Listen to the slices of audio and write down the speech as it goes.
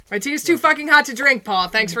My tea is too fucking hot to drink, Paul.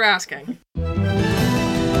 Thanks for asking.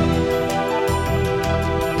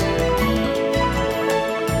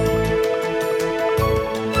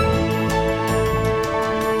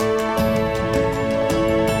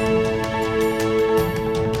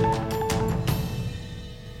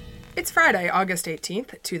 It's Friday, August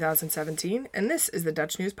 18th, 2017, and this is the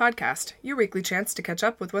Dutch News Podcast, your weekly chance to catch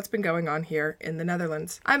up with what's been going on here in the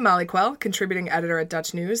Netherlands. I'm Molly Quell, contributing editor at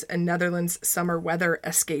Dutch News and Netherlands summer weather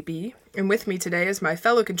escapee. And with me today is my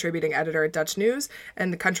fellow contributing editor at Dutch News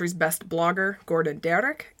and the country's best blogger, Gordon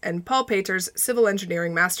Derrick, and Paul Peters, civil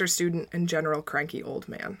engineering master's student and general cranky old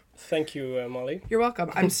man. Thank you, Molly. You're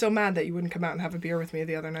welcome. I'm so mad that you wouldn't come out and have a beer with me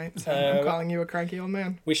the other night, so I'm calling you a cranky old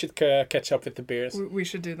man. We should catch up with the beers. We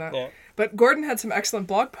should do that. Yeah. But Gordon had some excellent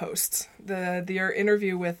blog posts. Your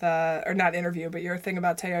interview with, or not interview, but your thing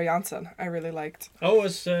about Theo Janssen, I really liked. Oh, I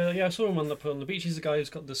saw him on the beach. He's the guy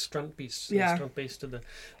who's got the Strandbeest,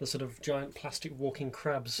 the sort of giant plastic walking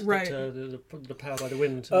crabs right. that the power by the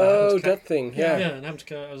wind. That thing, yeah. Yeah, and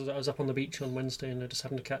I was up on the beach on Wednesday and I just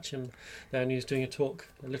happened to catch him there, and he was doing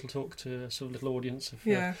a little talk to a sort of little audience.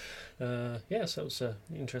 So it was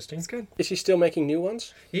interesting. It's good. Is he still making new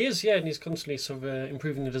ones? He is, yeah, and he's constantly sort of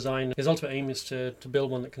improving the design. His ultimate aim is to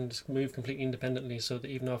build one that can just move completely independently, so that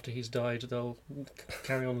even after he's died, they'll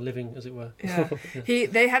carry on living, as it were. Yeah.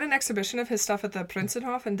 They had an exhibition of his stuff at the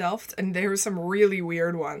Prinsenhof in Delft, and there were some really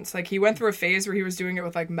weird ones. Like, he went through a phase where he was doing it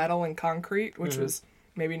with, like, metal and concrete, which was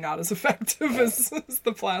maybe not as effective as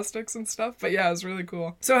the plastics and stuff. But yeah, it was really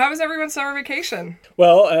cool. So how was everyone's summer vacation?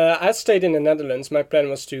 Well, I stayed in the Netherlands. My plan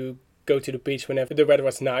was to go to the beach whenever the weather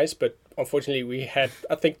was nice, but unfortunately we had,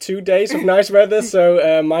 I think, 2 days of nice weather,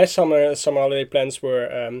 so my summer holiday plans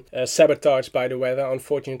were sabotaged by the weather,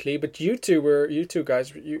 unfortunately. But you two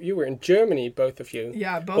guys, you were in Germany, both of you.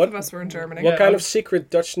 Yeah, both of us were in Germany. What kind of secret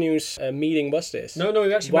Dutch News meeting was this? No,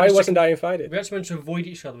 we actually Why wasn't I invited? We actually managed to avoid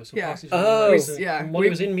each other. So yeah. Molly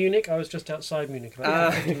was in Munich, I was just outside Munich,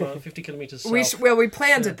 about 50 kilometres south. We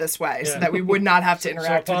planned it this way, so that we would not have to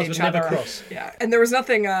interact with each other. Cross. Yeah, and there was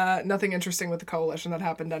nothing interesting with the coalition that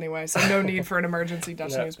happened anyway, so no need for an emergency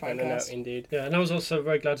Dutch News podcast. No, indeed. Yeah, and I was also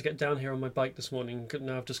very glad to get down here on my bike this morning.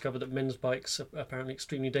 Now I've discovered that men's bikes are apparently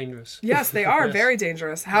extremely dangerous. Yes, they are very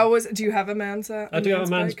dangerous. Do you have a man's I do have a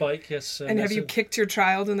man's bike, yes. And have you kicked your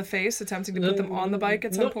child in the face attempting to put them on the bike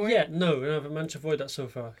at some point? Yeah, no, I've managed to avoid that so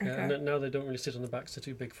far. Okay. And now they don't really sit on the backs, they're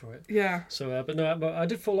too big for it. Yeah. So, but I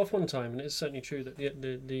did fall off one time, and it's certainly true that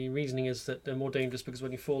the reasoning is that they're more dangerous because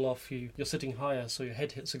when you fall off, you're sitting higher, so your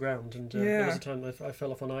head hits the ground. And there was a time I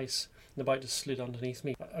fell off on ice, and the bike just slid underneath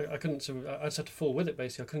me. I couldn't, I just had to fall with it,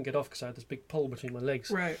 basically. I couldn't get off because I had this big pole between my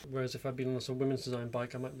legs. Right. Whereas if I'd been on a women's design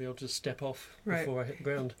bike, I might be able to just step off before I hit the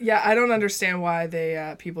ground. Yeah, I don't understand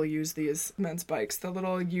why people use these men's bikes. The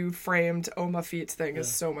little U-framed Oma Feet thing is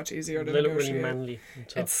so much easier to negotiate. Really manly and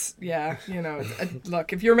tough.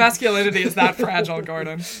 Look, if your masculinity is that fragile,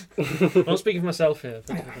 Gordon. I'm speaking for myself here.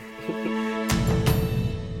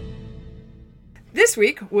 This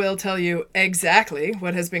week, we'll tell you exactly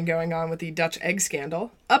what has been going on with the Dutch egg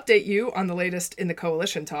scandal, update you on the latest in the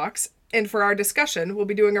coalition talks, and for our discussion, we'll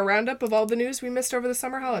be doing a roundup of all the news we missed over the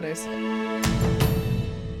summer holidays.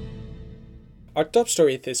 Our top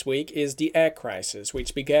story this week is the egg crisis,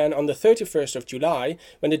 which began on the 31st of July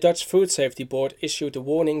when the Dutch Food Safety Board issued a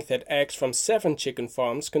warning that eggs from 7 chicken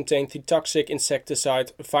farms contained the toxic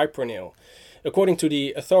insecticide fipronil. According to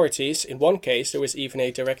the authorities, in one case there was even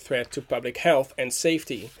a direct threat to public health and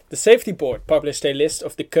safety. The Safety Board published a list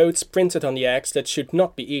of the codes printed on the eggs that should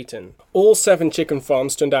not be eaten. All 7 chicken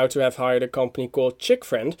farms turned out to have hired a company called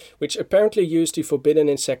ChickFriend, which apparently used the forbidden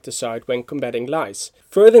insecticide when combating lice.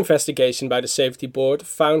 Further investigation by the Safety Board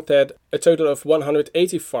found that a total of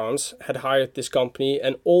 180 farms had hired this company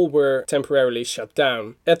and all were temporarily shut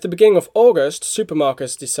down. At the beginning of August,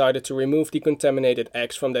 supermarkets decided to remove the contaminated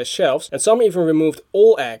eggs from their shelves, and some even removed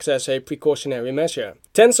all eggs as a precautionary measure.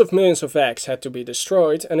 Tens of millions of eggs had to be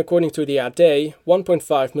destroyed, and according to the AD,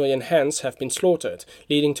 1.5 million hens have been slaughtered,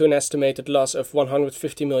 leading to an estimated loss of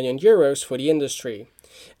 150 million euros for the industry.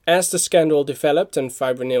 As the scandal developed and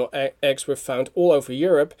fipronil eggs were found all over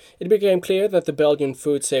Europe, it became clear that the Belgian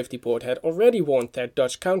Food Safety Board had already warned their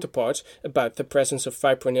Dutch counterparts about the presence of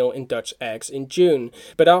fipronil in Dutch eggs in June.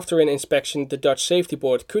 But after an inspection, the Dutch Safety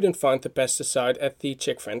Board couldn't find the pesticide at the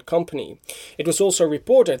ChickFriend company. It was also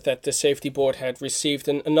reported that the Safety Board had received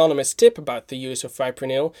an anonymous tip about the use of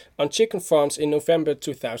fipronil on chicken farms in November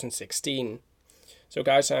 2016. So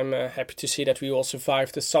guys, I'm happy to see that we all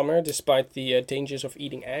survived the summer despite the dangers of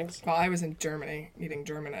eating eggs. Well, I was in Germany eating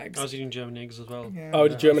German eggs. I was eating German eggs as well. Yeah. Oh,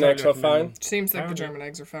 the German eggs are fine? Seems like the German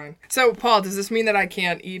eggs are fine. So, Paul, does this mean that I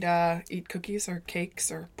can't eat cookies or cakes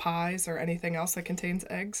or pies or anything else that contains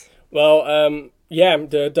eggs? Well, yeah,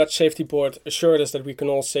 the Dutch Safety Board assured us that we can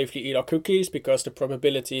all safely eat our cookies because the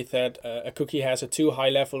probability that a cookie has a too high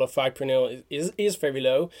level of fipronil is very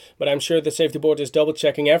low. But I'm sure the Safety Board is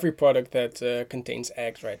double-checking every product that contains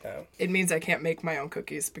eggs right now. It means I can't make my own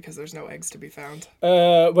cookies because there's no eggs to be found.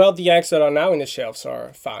 Well, the eggs that are now in the shelves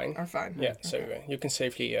are fine. Are fine. Yeah, okay. So you can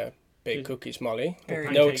safely bake cookies, Molly. Very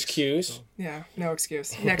No pancakes. excuse. Yeah, no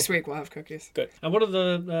excuse. Next week we'll have cookies. Good. And what are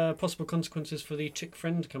the possible consequences for the Chick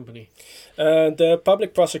Friend company? The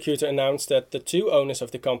public prosecutor announced that the 2 owners of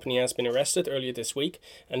the company has been arrested earlier this week,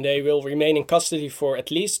 and they will remain in custody for at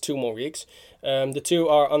least 2 more weeks. The 2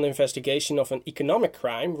 are under investigation of an economic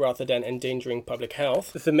crime rather than endangering public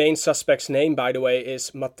health. The main suspect's name, by the way, is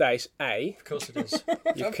Matthijs Ei. Of course it is.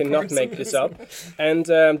 You Of cannot course make it this is. up. And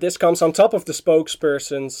this comes on top of the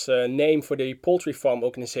spokesperson's name for the poultry farm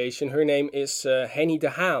organization. Her name is Henny de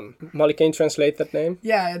Haan. Molly, can you translate that name?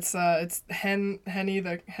 Yeah, it's Henny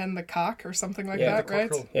the cock or something like Yeah, that, the right?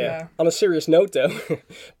 cockerel. Yeah. On a serious note, though,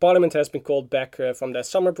 Parliament has been called back from their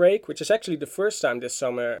summer break, which is actually the first time this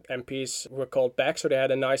summer MPs were called back, so they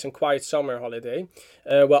had a nice and quiet summer holiday.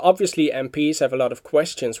 Well, obviously MPs have a lot of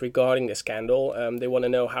questions regarding the scandal. They want to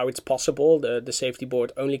know how it's possible. The Safety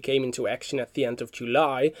Board only came into action at the end of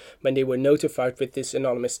July, when they were notified with this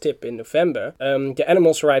anonymous tip in November. The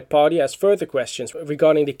Animals Rights Party has further questions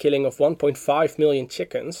regarding the killing of 1.5 million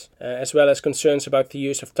chickens, as well as concerns about the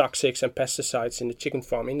use of toxics and pesticides in the chicken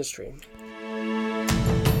farm industry.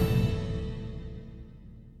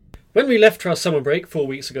 When we left for our summer break 4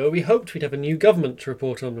 weeks ago, we hoped we'd have a new government to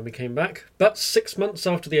report on when we came back. But 6 months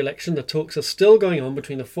after the election, the talks are still going on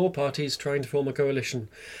between the 4 parties trying to form a coalition,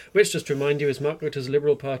 which, just to remind you, is Mark Rutte's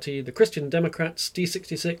Liberal Party, the Christian Democrats,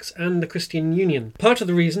 D66 and the Christian Union. Part of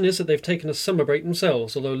the reason is that they've taken a summer break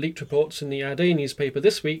themselves, although leaked reports in the AD newspaper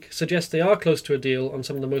this week suggest they are close to a deal on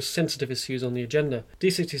some of the most sensitive issues on the agenda.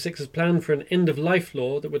 D66 has planned for an end-of-life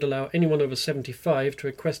law that would allow anyone over 75 to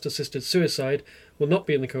request assisted suicide will not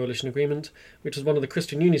be in the coalition agreement, which is one of the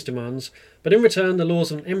Christian Union's demands, but in return the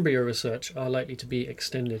laws on embryo research are likely to be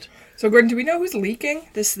extended. So, Gordon, do we know who's leaking?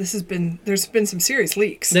 There's been some serious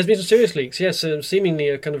leaks. There's been some serious leaks, yes. Seemingly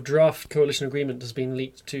a kind of draft coalition agreement has been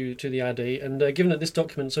leaked to the AD, and given that this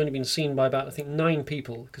document's only been seen by about, I think, 9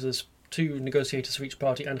 people, because there's 2 negotiators for each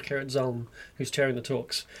party and Gerrit Zalm, who's chairing the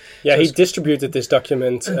talks. Yeah, So he distributed this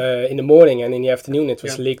document in the morning, and in the afternoon it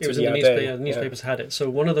was leaked to the AD. The newspapers had it. So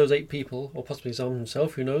one of those 8 people, or possibly Zalm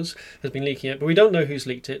himself, who knows, has been leaking it. But we don't know who's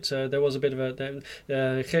leaked it. There was a bit of a...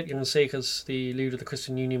 Geert-Jan Segers, the leader of the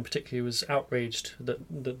Christian Union particularly, was outraged that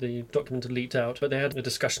the document had leaked out. But they had a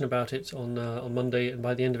discussion about it on Monday, and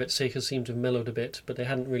by the end of it, Segers seemed to have mellowed a bit, but they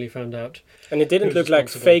hadn't really found out. And it didn't who's look like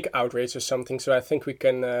responsible. fake outrage or something, so I think we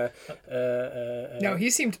can... No, he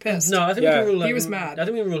seemed pissed. No, I think we can rule He was mad. I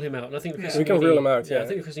think we can rule him out. And I think the Yeah. Christian We can Union- rule him out, yeah. I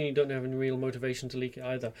think the Christian Union don't have any real motivation to leak it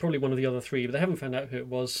either. Probably one of the other 3, but they haven't found out who it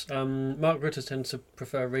was. Mark Rutte tends to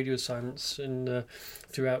prefer radio silence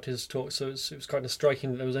throughout his talks, so it was kind of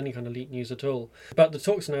striking that there was any kind of leaked news at all. But the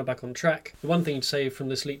talks are now back on track. The one thing you'd say from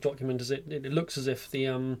this leaked document is it looks as if they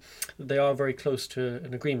are very close to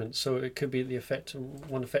an agreement. So it could be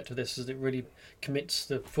one effect of this is that it really commits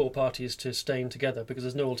the 4 parties to staying together, because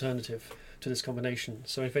there's no alternative to this combination.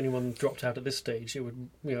 So if anyone dropped out at this stage, it would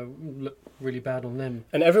look really bad on them.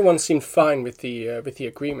 And everyone seemed fine with the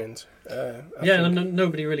agreement. I think.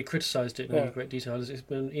 Nobody really criticised it in any great detail. It's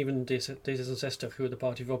been even D66 and Sester, who are the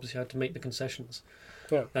party, have obviously had to make the concessions.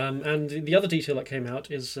 Yeah. And the other detail that came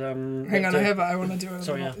out is... Hang on, I want to do it.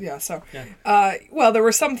 Sorry, Well, there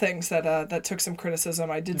were some things that took some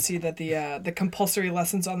criticism. I did see that the compulsory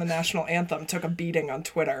lessons on the national anthem took a beating on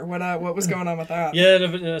Twitter. What was going on with that? Yeah,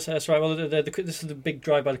 that's right. Well, this is the big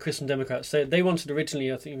drive by the Christian Democrats. They wanted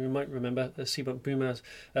originally, I think you might remember, Siebert Boomer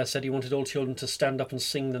said he wanted all children to stand up and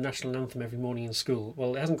sing the national anthem every morning in school.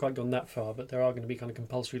 Well, it hasn't quite gone that far, but there are going to be kind of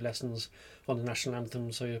compulsory lessons on the national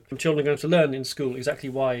anthem. So children are going to learn in school exactly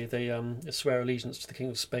why they swear allegiance to the King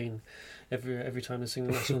of Spain every time they sing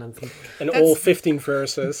the national anthem. And all 15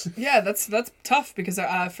 verses. Yeah, that's tough, because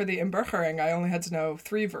for the Inburgering, I only had to know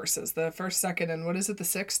 3 verses. The first, second, and what is it, the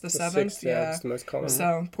 6th, the 7th? Yeah, that's the most common.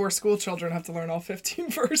 So poor school children have to learn all 15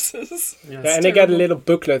 verses. Yeah. And they get a little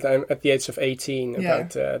booklet at the age of 18 Yeah.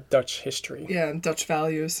 about Dutch history. Yeah, and Dutch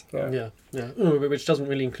values. Yeah. Which doesn't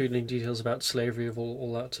really include any details about slavery of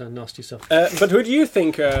all that nasty stuff. But who do you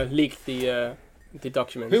think leaked the the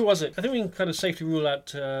documents. Who was it? I think we can kind of safely rule out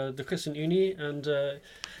the ChristenUnie, and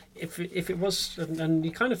if it was, and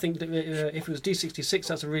you kind of think that if it was D66,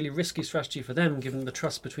 that's a really risky strategy for them, given the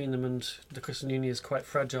trust between them and the ChristenUnie is quite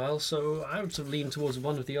fragile. So I would sort of lean towards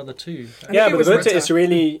one of the other two. Yeah, but Rutte is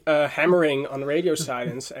really hammering on radio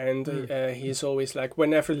silence, and he's always like,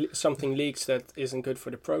 whenever something leaks, that isn't good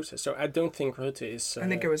for the process. So I don't think Rutte is... I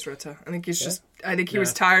think it was Rutte. I think he's just... I think he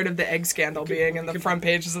was tired of the egg scandal being in the front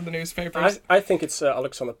pages of the newspapers. I think it's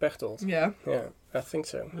Alexander Pechtold. Yeah. Yeah, I think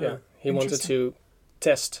so. Yeah. He wanted to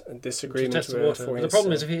test a disagreement test the water. for the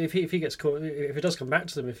problem is if he gets caught, if it does come back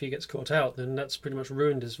to them, if he gets caught out, then that's pretty much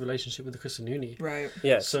ruined his relationship with the ChristenUnie. Right.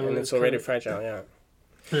 Yes, so and it's already fragile. Yeah.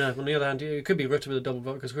 Yeah. On the other hand, it could be Rutte with a double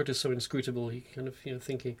vote because Rutte is so inscrutable. He kind of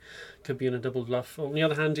think he could be in a double bluff. On the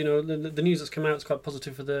other hand, the news that's come out is quite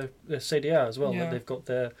positive for the CDA as well. That they've got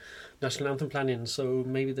their national anthem plan in, so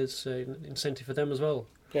maybe there's an incentive for them as well.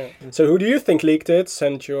 Yeah. So who do you think leaked it?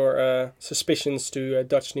 Send your suspicions to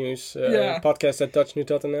Dutch News podcast at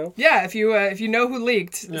dutchnews.nl. Yeah, if you know who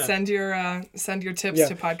leaked, send your tips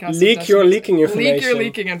to podcast. Leak your leaking information. Leak your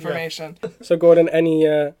leaking information. Yeah. So Gordon,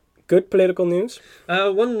 any good political news?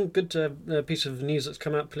 One good piece of news that's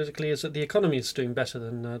come out politically is that the economy is doing better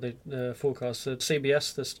than the forecast.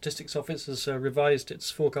 CBS, the Statistics Office, has revised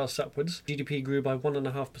its forecasts upwards. GDP grew by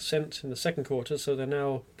 1.5% in the second quarter, so they're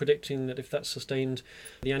now predicting that if that's sustained,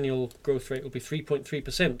 the annual growth rate will be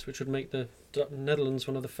 3.3%, which would make the Netherlands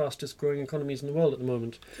one of the fastest growing economies in the world at the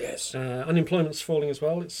moment. Yes. Unemployment's falling as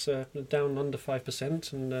well. It's down under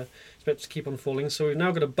 5% and expected to keep on falling. So we've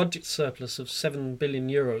now got a budget surplus of 7 billion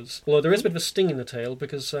euros. Although there is a bit of a sting in the tail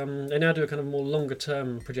because they now do a kind of more longer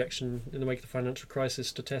term projection in the wake of the financial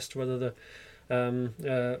crisis to test whether the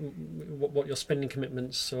what your spending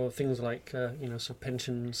commitments or things like so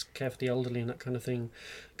pensions, care for the elderly and that kind of thing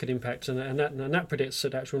could impact, and that predicts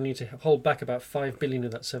that actually we'll need to hold back about 5 billion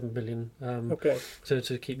of that 7 billion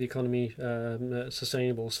to keep the economy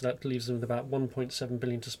sustainable. So that leaves them with about 1.7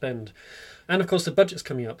 billion to spend. And of course the budget's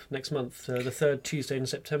coming up next month, the third Tuesday in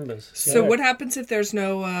September. So what happens if there's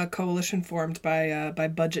no coalition formed by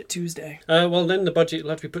Budget Tuesday? Well, then the budget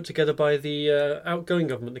will have to be put together by the outgoing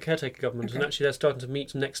government, the caretaker government, and actually they're starting to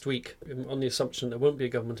meet next week on the assumption there won't be a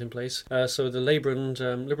government in place. So the Labour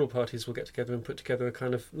and Liberal parties will get together and put together a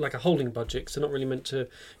kind of like a holding budget, because they're not really meant to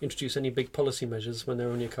introduce any big policy measures when they're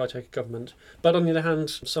only a caretaker government. But on the other hand,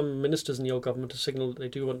 some ministers in the old government have signalled that they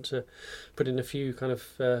do want to put in a few kind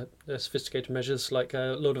of sophisticated measures, like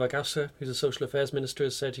Lodewijk Asscher, who's a social affairs minister,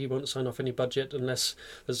 has said he won't sign off any budget unless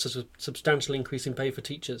there's a substantial increase in pay for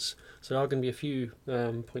teachers. So there are going to be a few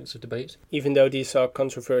points of debate. Even though these are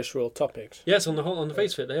controversial topics. Yes, on the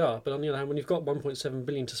face of it, they are. But on the other hand, when you've got 1.7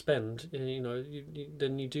 billion to spend, then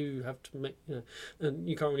you do have to make, and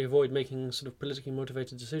you can't really avoid making sort of politically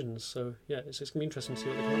motivated decisions. So yeah, it's going to be interesting to see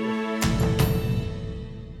what they come up with.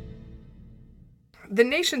 The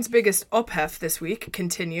nation's biggest ophef this week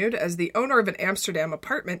continued as the owner of an Amsterdam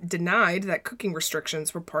apartment denied that cooking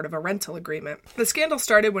restrictions were part of a rental agreement. The scandal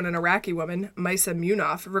started when an Iraqi woman, Maisa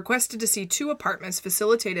Munaf, requested to see 2 apartments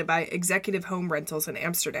facilitated by Executive Home Rentals in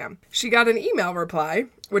Amsterdam. She got an email reply,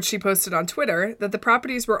 which she posted on Twitter, that the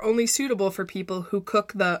properties were only suitable for people who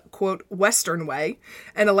cook the, quote, Western way,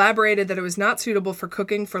 and elaborated that it was not suitable for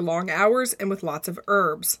cooking for long hours and with lots of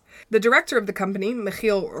herbs. The director of the company,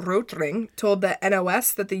 Michiel Roetring, told the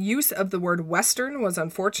NOS that the use of the word Western was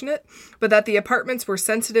unfortunate, but that the apartments were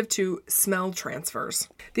sensitive to smell transfers.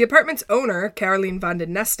 The apartment's owner, Caroline van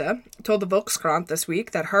den Neste, told the Volkskrant this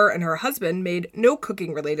week that her and her husband made no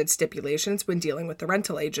cooking-related stipulations when dealing with the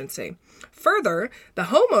rental agency. Further, the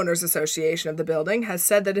Homeowners Association of the building has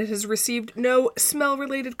said that it has received no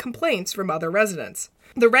smell-related complaints from other residents.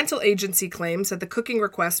 The rental agency claims that the cooking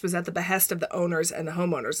request was at the behest of the owners and the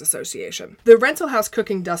Homeowners Association. The rental house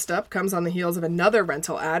cooking dust-up comes on the heels of another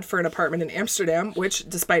rental ad for an apartment in Amsterdam, which,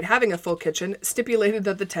 despite having a full kitchen, stipulated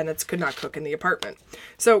that the tenants could not cook in the apartment.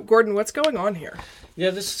 So, Gordon, what's going on here? Yeah,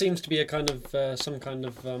 this seems to be a kind of some kind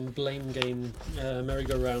of blame game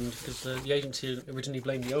merry-go-round, because the agency originally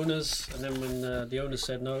blamed the owners, and then when the owners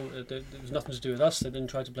said no, there was nothing to do with us, they then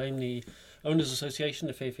tried to blame the Owners Association,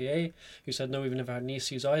 the FVA, who said no, we've never had any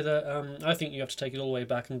issues either. I think you have to take it all the way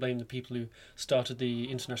back and blame the people who started the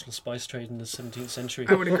international spice trade in the 17th century.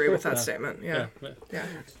 I would agree with that statement. Yeah.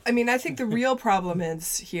 I mean, I think the real problem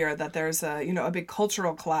is here that there's a big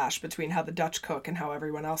cultural clash between how the Dutch cook and how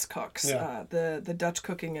everyone else cooks. The Dutch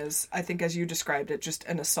cooking is, I think, as you described it, just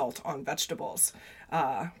an assault on vegetables.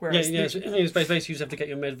 Whereas it's basically you just have to get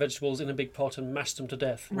your vegetables in a big pot and mash them to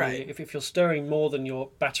death. Right. If you're stirring more than you're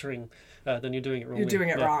battering, then you're doing it wrong. You're doing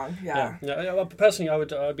it wrong. Yeah. Personally,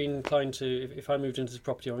 I'd be inclined to, if I moved into this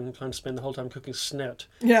property, I'd be inclined to spend the whole time cooking snout.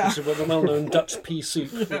 Yeah. Which is a well-known Dutch pea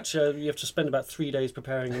soup, which you have to spend about 3 days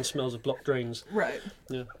preparing and smells of blocked drains. Right.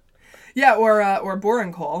 Yeah. Yeah, or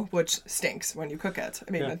boerenkool, which stinks when you cook it.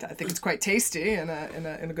 I mean, I think it's quite tasty in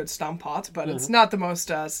a good stomp pot, but it's not the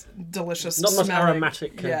most delicious. Not the most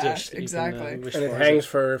aromatic dish. Exactly. And it hangs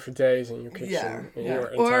for days in your kitchen. Yeah.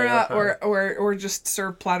 Or just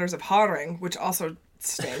serve platters of haring, which also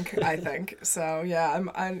stink. I think so. Yeah,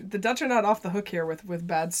 the Dutch are not off the hook here with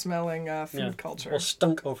bad smelling food culture. Or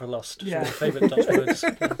stunk overlust. Yeah. My favourite Dutch words.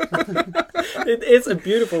 It is a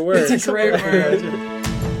beautiful word. It's a great word.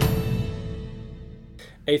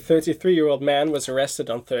 A 33-year-old man was arrested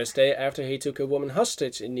on Thursday after he took a woman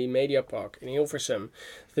hostage in the Mediapark in Hilversum.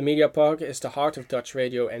 The Mediapark is the heart of Dutch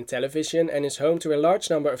radio and television and is home to a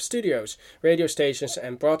large number of studios, radio stations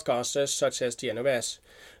and broadcasters such as the NOS.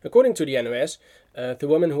 According to the NOS, the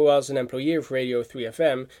woman, who was an employee of Radio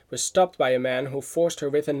 3FM, was stopped by a man who forced her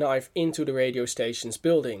with a knife into the radio station's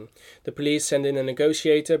building. The police sent in a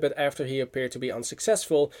negotiator, but after he appeared to be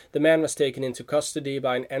unsuccessful, the man was taken into custody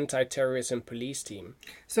by an anti-terrorism police team.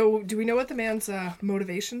 So, do we know what the man's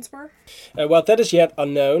motivations were? Well, that is yet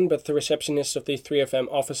unknown, but the receptionist of the 3FM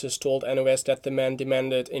offices told NOS that the man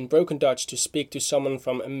demanded in broken Dutch to speak to someone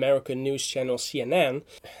from American news channel CNN.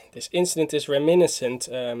 This incident is reminiscent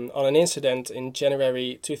on an incident in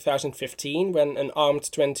January 2015 when an armed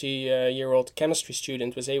 20-year-old chemistry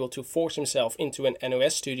student was able to force himself into an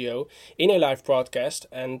NOS studio in a live broadcast,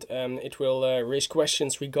 and it will raise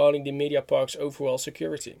questions regarding the Mediapark's overall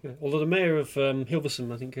security. Yeah. Although the mayor of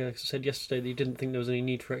Hilversum, I think, said yesterday that he didn't think there was any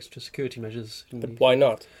need for extra security measures. But why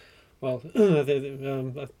not? Well,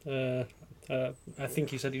 I think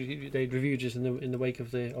he said they reviewed it in the wake of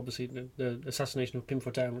the assassination of Pim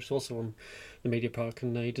Fortuyn, which is also on the Mediapark,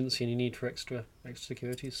 and he didn't see any need for extra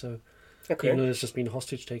security. So, even though there's just been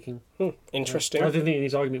hostage taking, interesting. I don't think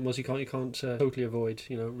his argument was you can't totally avoid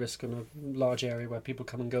risk on a large area where people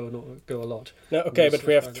come and go a lot. No, but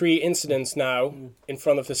we have 3 incidents now in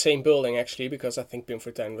front of the same building actually, because I think Pim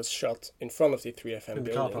Fortuyn was shot in front of the 3FM in the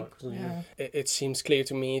building. car park, wasn't it? Yeah. It seems clear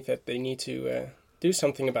to me that they need to do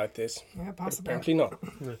something about this. Yeah, But possibly. apparently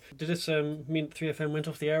not. No. Did this mean 3FM went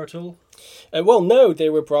off the air at all? Well, no, they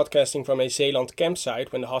were broadcasting from a Zeeland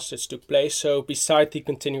campsite when the hostage took place, so beside the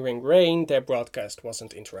continuing rain, their broadcast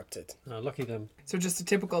wasn't interrupted. Lucky them. So just a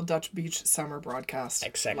typical Dutch beach summer broadcast.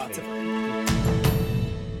 Exactly. Lots of rain.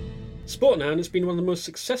 Sport now, and it's been one of the most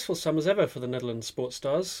successful summers ever for the Netherlands sports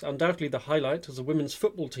stars. Undoubtedly the highlight was the women's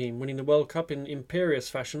football team winning the World Cup in imperious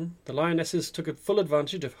fashion. The Lionesses took a full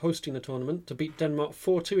advantage of hosting the tournament to beat Denmark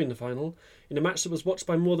 4-2 in the final, in a match that was watched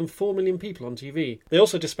by more than 4 million people on TV. They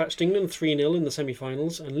also dispatched England 3-0 in the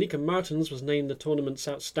semi-finals, and Lieke Martens was named the tournament's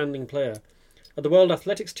outstanding player. At the World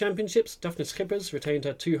Athletics Championships, Daphne Schippers retained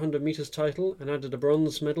her 200 metres title and added a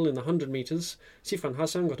bronze medal in the 100 metres. Sifan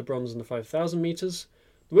Hassan got a bronze in the 5,000 metres.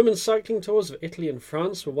 The women's cycling tours of Italy and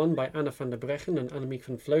France were won by Anna van der Breggen and Annemiek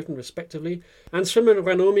van Vleuten respectively, and swimmer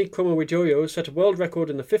Ranomi Kromowidjojo set a world record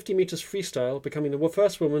in the 50 metres freestyle, becoming the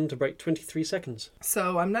first woman to break 23 seconds.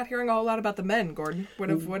 So I'm not hearing a whole lot about the men, Gordon. What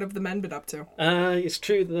have the men been up to? It's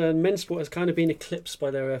true, the men's sport has kind of been eclipsed by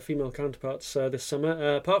their female counterparts this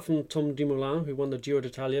summer. Apart from Tom Dumoulin, who won the Giro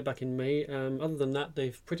d'Italia back in May, other than that,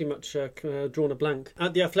 they've pretty much drawn a blank.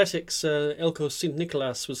 At the athletics, Elko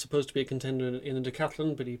Sint-Nicolaas was supposed to be a contender in a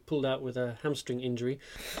decathlon, but he pulled out with a hamstring injury.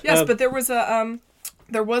 Yes, but there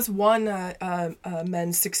was one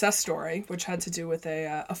men's success story which had to do with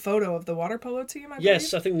a photo of the water polo team. I believe.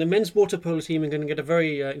 Yes, I think the men's water polo team are going to get a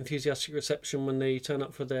very enthusiastic reception when they turn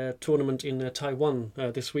up for their tournament in Taiwan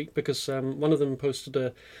this week, because one of them posted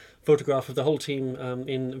a photograph of the whole team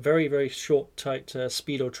in very, very short, tight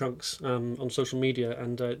Speedo trunks on social media,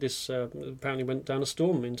 and this apparently went down a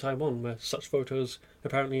storm in Taiwan, where such photos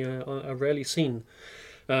apparently are rarely seen.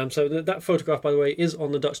 So that photograph, by the way, is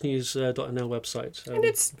on the DutchNews.nl website. And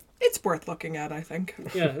it's worth looking at, I think.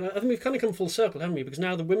 Yeah, I think we've kind of come full circle, haven't we? Because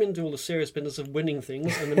now the women do all the serious business of winning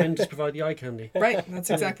things, and the men just provide the eye candy. Right, that's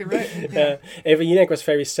exactly right. Yeah. Eva Jinek was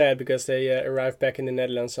very sad because they arrived back in the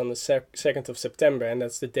Netherlands on the 2nd of September, and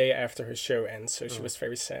that's the day after her show ends, so she was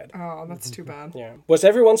very sad. Oh, that's too bad. Yeah. Was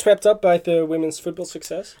everyone swept up by the women's football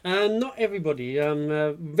success? Not everybody.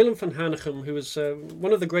 Willem van Hanegem, who was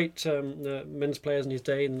one of the great men's players in his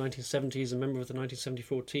day in the 1970s, a member of the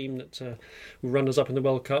 1974 team that were runners-up in the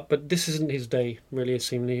World Cup, but this isn't his day, really,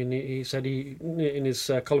 seemingly. And he said in his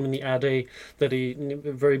column in the AD that he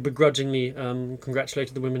very begrudgingly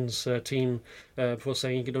congratulated the women's team before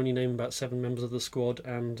saying he could only name about 7 members of the squad,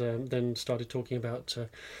 and then started talking about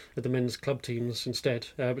the men's club teams instead,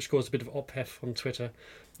 which caused a bit of op-hef on Twitter.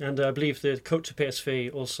 And I believe the coach of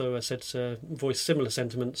PSV also voiced similar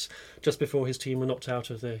sentiments just before his team were knocked out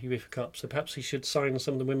of the UEFA Cup. So perhaps he should sign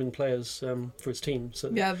some of the women players for his team. So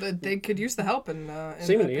they could use the help in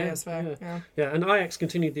seemingly, PSV. Yeah, and Ajax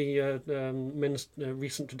continued the men's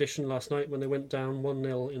recent tradition last night when they went down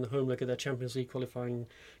 1-0 in the home leg of their Champions League qualifying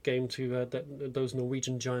game to those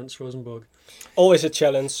Norwegian giants, Rosenborg. Always a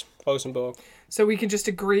challenge, Rosenborg. So we can just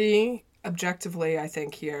agree objectively, I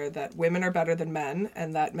think, here that women are better than men,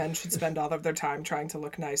 and that men should spend all of their time trying to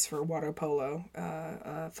look nice for water polo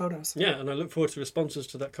photos. Yeah, and I look forward to responses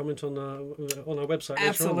to that comment on our website.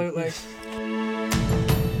 Absolutely.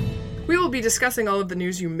 We will be discussing all of the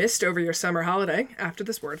news you missed over your summer holiday after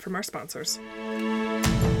this word from our sponsors.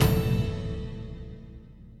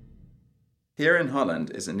 Here in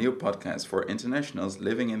Holland is a new podcast for internationals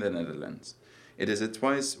living in the Netherlands. It is a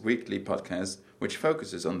twice-weekly podcast which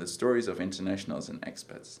focuses on the stories of internationals and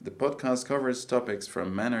expats. The podcast covers topics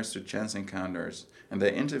from manners to chance encounters, and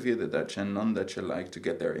they interview the Dutch and non-Dutch alike to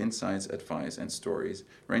get their insights, advice and stories,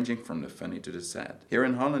 ranging from the funny to the sad. Here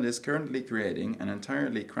in Holland is currently creating an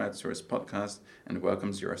entirely crowdsourced podcast and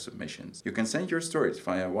welcomes your submissions. You can send your stories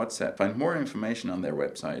via WhatsApp. Find more information on their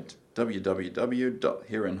website,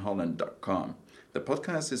 www.hereinholland.com. The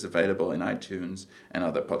podcast is available in iTunes and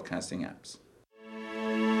other podcasting apps.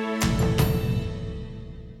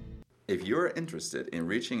 If you are interested in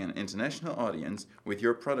reaching an international audience with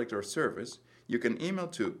your product or service, you can email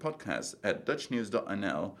to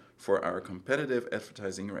podcast@dutchnews.nl for our competitive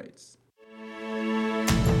advertising rates.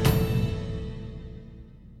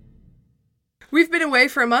 We've been away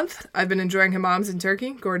for a month. I've been enjoying hammams in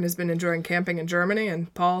Turkey. Gordon has been enjoying camping in Germany,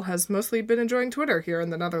 and Paul has mostly been enjoying Twitter here in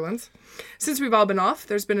the Netherlands. Since we've all been off,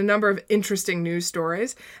 there's been a number of interesting news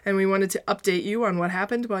stories, and we wanted to update you on what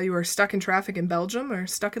happened while you were stuck in traffic in Belgium or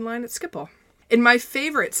stuck in line at Schiphol. In my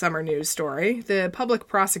favorite summer news story, the Public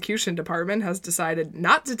Prosecution Department has decided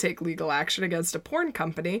not to take legal action against a porn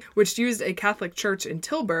company which used a Catholic church in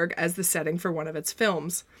Tilburg as the setting for one of its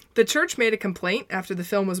films. The church made a complaint after the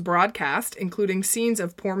film was broadcast, including scenes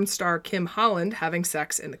of porn star Kim Holland having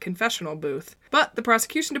sex in the confessional booth. But the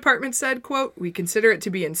prosecution department said, quote, "We consider it to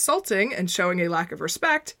be insulting and showing a lack of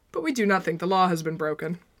respect, but we do not think the law has been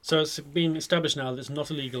broken." So it's been established now that it's not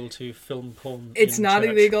illegal to film porn. It's not church.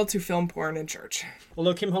 Illegal to film porn in church.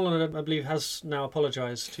 Although Kim Holland, I believe, has now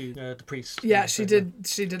apologised to the priest. Yeah, she did.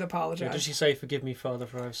 She did apologize. Yeah, did she say, "Forgive me, Father,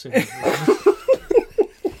 for I've sinned"?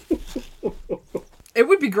 It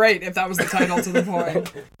would be great if that was the title to the porn.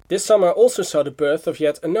 This summer also saw the birth of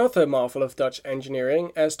yet another marvel of Dutch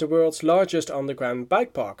engineering, as the world's largest underground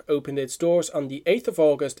bike park opened its doors on the 8th of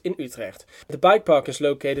August in Utrecht. The bike park is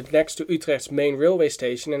located next to Utrecht's main railway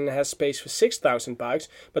station and has space for 6,000 bikes,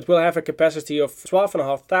 but will have a capacity of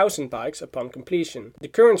 12,500 bikes upon completion. The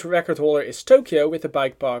current record holder is Tokyo with a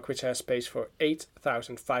bike park which has space for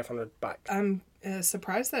 8,500 bikes. I'm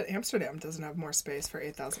surprised that Amsterdam doesn't have more space for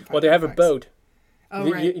 8,500 Well, they have bikes. a boat. Oh,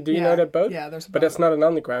 right. Do you know that boat? Yeah, there's a boat. But that's not an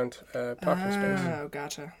underground parking space. Oh,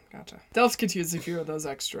 gotcha. Delft could use a few of those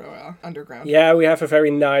extra underground. Yeah, we have a very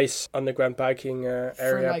nice underground biking area.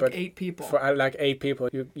 For like but 8 people. For like 8 people,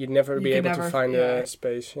 you'd never be able to find a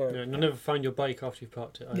space. Yeah. You'll never find your bike after you've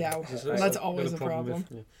parked it. Yeah, that's always a problem.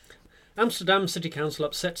 Amsterdam City Council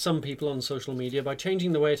upset some people on social media by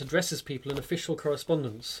changing the way it addresses people in official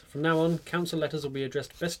correspondence. From now on, council letters will be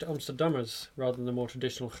addressed beste Amsterdammers rather than the more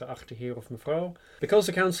traditional geachte heer of mevrouw. Because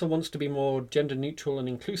the council wants to be more gender neutral and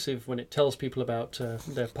inclusive when it tells people about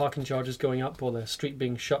their parking charges going up or their street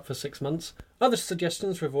being shut for 6 months. Other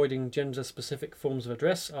suggestions for avoiding gender-specific forms of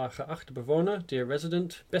address are geachte bewoner, dear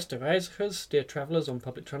resident, beste reizigers, dear travellers on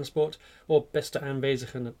public transport, or beste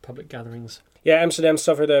aanwezigen at public gatherings. Yeah, Amsterdam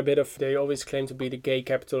suffered a bit of... They always claim to be the gay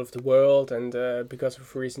capital of the world, and because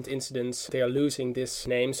of recent incidents, they are losing this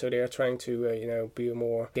name, so they are trying to, be a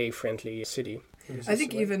more gay-friendly city. I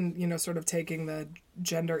think even, sort of taking the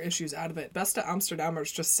gender issues out of it, Beste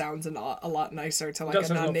Amsterdammers just sounds a lot nicer to like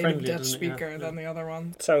a non-native Dutch speaker than the other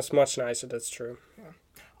one. It sounds much nicer, that's true. Yeah.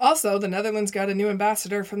 Also, the Netherlands got a new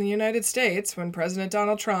ambassador from the United States when President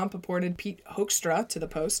Donald Trump appointed Piet Hoekstra to the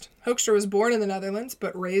post. Hoekstra was born in the Netherlands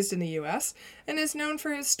but raised in the U.S. and is known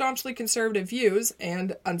for his staunchly conservative views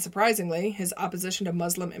and, unsurprisingly, his opposition to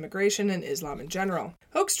Muslim immigration and Islam in general.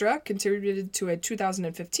 Hoekstra contributed to a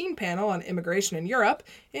 2015 panel on immigration in Europe,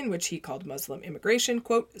 in which he called Muslim immigration,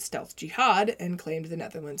 quote, stealth jihad, and claimed the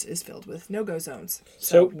Netherlands is filled with no-go zones.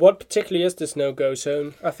 So what particularly is this no-go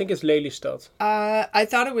zone? I think it's Lelystad. I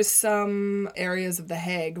thought it was some areas of The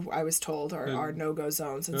Hague, I was told, are no-go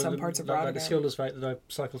zones in some parts of Rotterdam. Like the Schilderswijk that I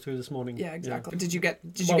cycled through this morning. Yeah, exactly. Yeah. Did you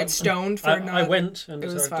get stoned for not... I went, and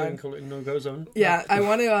it was fine. Call it a no-go zone. Yeah, I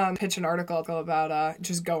want to pitch an article about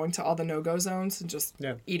just going to all the no-go zones and just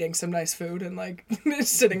eating some nice food and like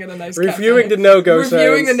sitting in a nice Reviewing cafe. the no-go zones.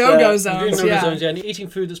 Reviewing the no-go zones, and eating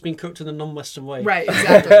food that's been cooked in a non-Western way. Right,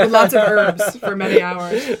 exactly. With lots of herbs for many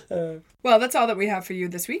hours. Well, that's all that we have for you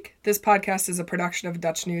this week. This podcast is a production of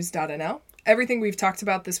DutchNews.nl. Everything we've talked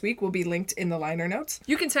about this week will be linked in the liner notes.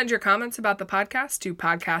 You can send your comments about the podcast to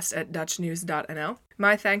podcast@dutchnews.nl.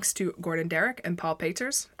 My thanks to Gordon Derrick and Paul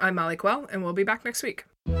Paters. I'm Molly Quell, and we'll be back next week.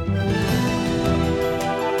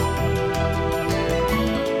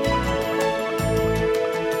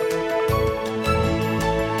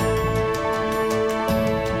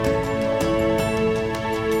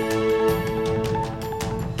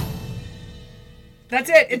 That's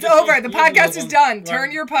it. It's over. The podcast is done.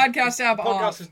 Turn your podcast app off.